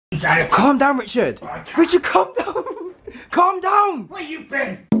Calm down, Richard. Richard, calm down. Calm down. Where you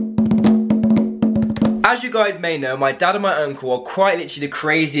been? As you guys may know, my dad and my uncle are quite literally the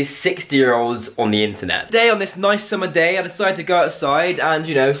craziest 60-year-olds on the internet. Today, on this nice summer day, I decided to go outside and,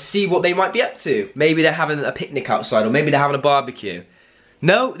 you know, see what they might be up to. Maybe they're having a picnic outside, or maybe they're having a barbecue.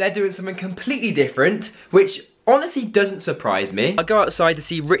 No, they're doing something completely different, which honestly doesn't surprise me. I go outside to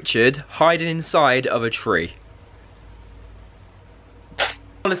see Richard hiding inside of a tree.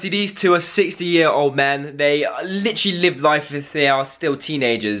 Honestly, these two are 60-year-old men. They literally live life as if they are still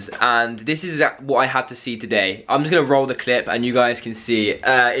teenagers, and this is what I had to see today. I'm just gonna roll the clip and you guys can see.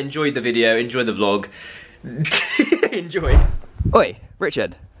 Enjoy the video, enjoy the vlog. Enjoy. Oi,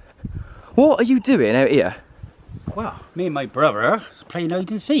 Richard. What are you doing out here? Well, me and my brother is playing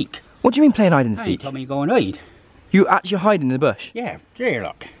hide and seek. What do you mean playing hide and He seek? told me to go and hide. You actually hiding in the bush? Yeah, there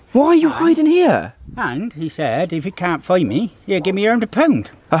look. Why are you hiding here? And he said if you can't find me, yeah, give me £100.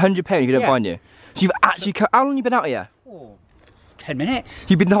 £100 if you don't Yeah. find you. So you've actually, how long have you been out here? Oh, 10 minutes.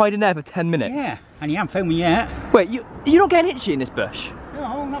 You've been hiding there for 10 minutes? Yeah, and you haven't found me yet. Wait, you're not getting itchy in this bush?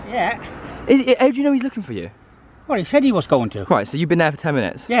 No, not yet. How do you know he's looking for you? Well, he said he was going to. Right, so you've been there for 10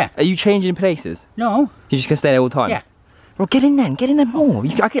 minutes? Yeah. Are you changing places? No. You're just gonna stay there all the time? Yeah. Well, get in then more.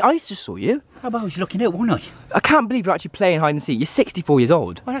 I just saw you. How about I was looking out, wasn't I? I can't believe you're actually playing hide and seek. You're 64 years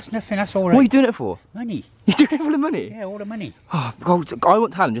old. Well, that's nothing, that's all right. What are you doing it for? Money. You're doing it for the money? Yeah, all the money. Oh, God, I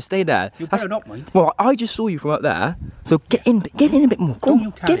won't tell him, just stay there. You better not, mate. Well, I just saw you from up there, so get in a bit more. Go Don't on,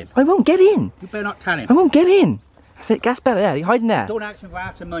 you tell him. I won't, get in. You better not tell him. I won't, get in. That's better, yeah, you're hiding there. Don't ask him for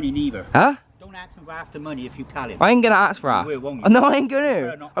after money neither. Huh? Don't ask him for after money if you tell him. I ain't gonna ask for that. You will, won't you? No, I ain't better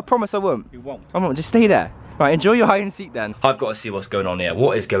gonna. not. I promise I won't. You won't. I won't, just stay there. Right, enjoy your hide and seek then. I've got to see what's going on here.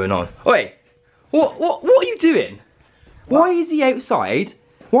 What is going on? Wait, what are you doing? What? Why is he outside?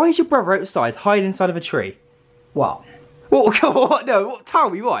 Why is your brother outside hiding inside of a tree? What? What? No, tell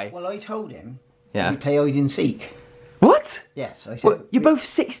me why. Well, I told him Yeah. we play hide and seek. What? Yes, I said. What, you're both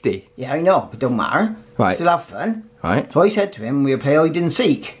 60? Yeah, I know, but don't matter. Right. Still have fun. Right. So I said to him, we'll play hide and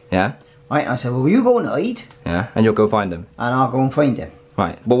seek. Yeah. Right, I said, well, you go and hide, Yeah, and you'll go find him. and I'll go and find him.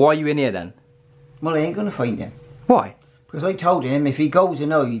 Right. Well, why are you in here then? Well, I ain't going to find him. Why? Because I told him if he goes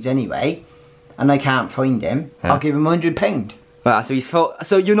and hides anyway, and I can't find him, Yeah. I'll give him £100. Right,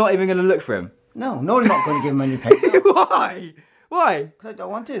 so you're not even going to look for him? No, I'm not going to give him £100. Why? Why? Because I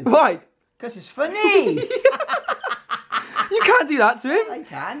don't want to. Why? Because it's funny. You can't do that to him. I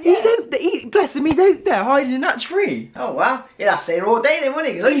can, He's yes. out there, bless him, he's out there hiding in that tree. Oh, well, he'll have to stay there all day then, won't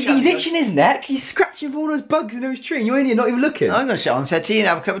he? 'Cause I He's shan't be- itching his neck, he's scratching for all those bugs in those trees, you're in here not even looking. I'm going to sit on settee and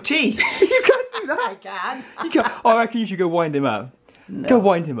have a cup of tea. You can't do I that. can. You can't. I reckon you should go wind him up. No. Go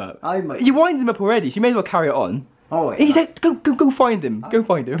wind him up. I might. You wind him up already, so you may as well carry it on. Oh, wait. He's out, go find him. Go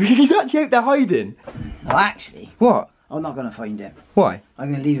find him. He's actually out there hiding. No, actually, What? I'm not going to find him. Why? I'm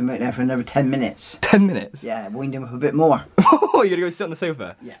going to leave him out there for another 10 minutes. 10 minutes? Yeah, wind him up a bit more. Oh, you're gonna go sit on the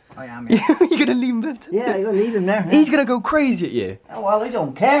sofa? Yeah, I am. Yeah, You're gonna leave him there? yeah I'm going to leave him there. He's gonna go crazy at you. Oh, well, I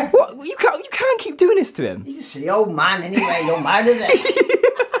don't care. What? You can't keep doing this to him. He's a silly old man anyway, don't matter, does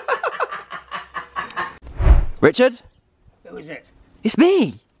it? Richard? Who is it? It's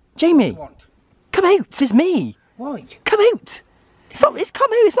me. Jamie. What? Come out, it's me. Why? Come out. Come out,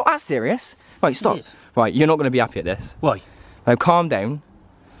 it's not that serious. Right, stop. is. Right, you're not gonna be happy at this. Why? Now calm down.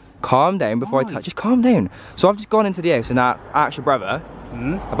 Calm down before I touch. Just calm down. So I've just gone into the house and I asked your brother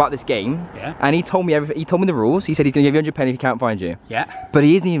about this game. Yeah. And he told me everything. He told me the rules. He said he's gonna give you £100 if he can't find you. Yeah. But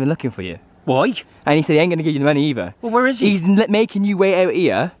he isn't even looking for you. Why? And he said he ain't gonna give you the money either. Well, where is he? He's making you wait out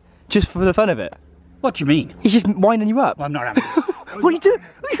here just for the fun of it. What do you mean? He's just winding you up. Well, I'm not having What are you doing?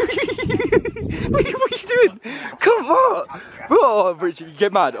 What are you doing? Come on! Oh, Richard, you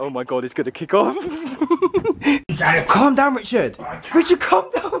get mad. Oh my God, it's gonna kick off. Calm down, Richard. Richard, calm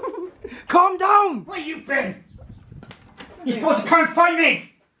down. Calm down. Where you been? You're supposed to come and find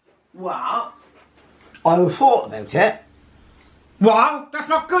me! Well, I thought about it. Well, that's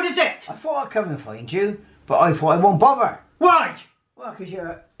not good, is it? I thought I'd come and find you, but I thought I won't bother. Why? Well,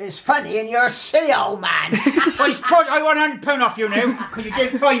 because it's funny and you're a silly old man. Well, I want £100 off you now, because you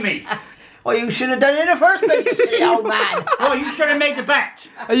didn't find me. Well, you should have done it in the first place, you silly old man. Well, you should have made the bet.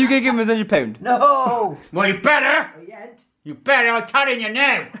 Are you gonna give him his £100? No. Well, you better. I ain't. You better, I'm telling you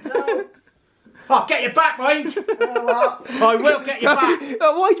now. No. I'll get you back, mind. Oh, well. I will get you back.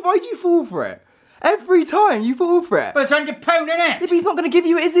 Why'd you fall for it? Every time you fall for it. But it's £100, innit? If he's not gonna give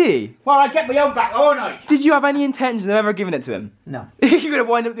you it, is he? Well, I get my own back, won't I? Did you have any intention of ever giving it to him? No. You're gonna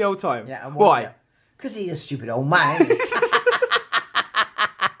wind up the old time? Yeah, I won't. Why? Because he's a stupid old man, isn't he?